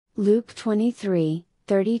Luke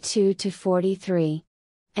 23:32-43.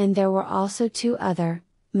 And there were also two other,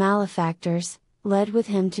 malefactors, led with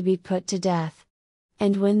him to be put to death.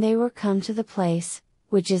 And when they were come to the place,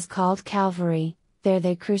 which is called Calvary, there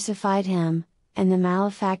they crucified him, and the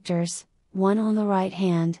malefactors, one on the right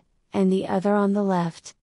hand, and the other on the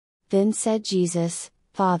left. Then said Jesus,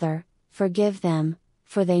 Father, forgive them,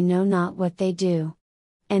 for they know not what they do.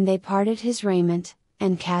 And they parted his raiment,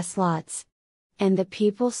 and cast lots. And the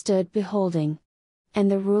people stood beholding. And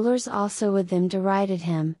the rulers also with them derided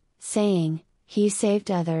him, saying, He saved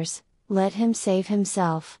others, let him save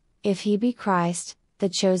himself, if he be Christ, the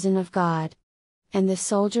chosen of God. And the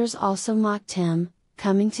soldiers also mocked him,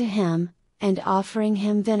 coming to him, and offering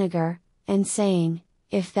him vinegar, and saying,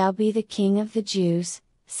 If thou be the King of the Jews,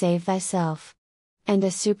 save thyself. And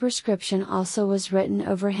a superscription also was written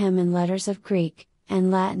over him in letters of Greek, and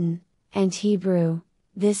Latin, and Hebrew,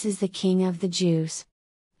 This is the King of the Jews.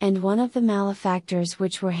 And one of the malefactors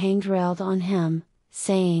which were hanged railed on him,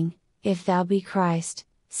 saying, If thou be Christ,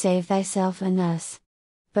 save thyself and us.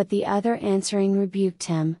 But the other answering rebuked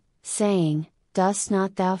him, saying, Dost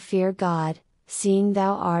not thou fear God, seeing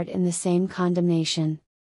thou art in the same condemnation?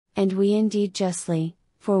 And we indeed justly,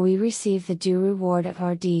 for we receive the due reward of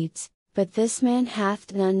our deeds, but this man hath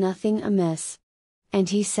done nothing amiss. And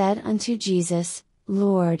he said unto Jesus,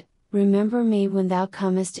 Lord, remember me when thou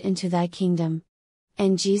comest into thy kingdom.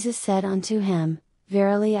 And Jesus said unto him,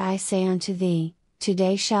 Verily I say unto thee,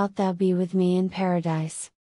 Today shalt thou be with me in paradise.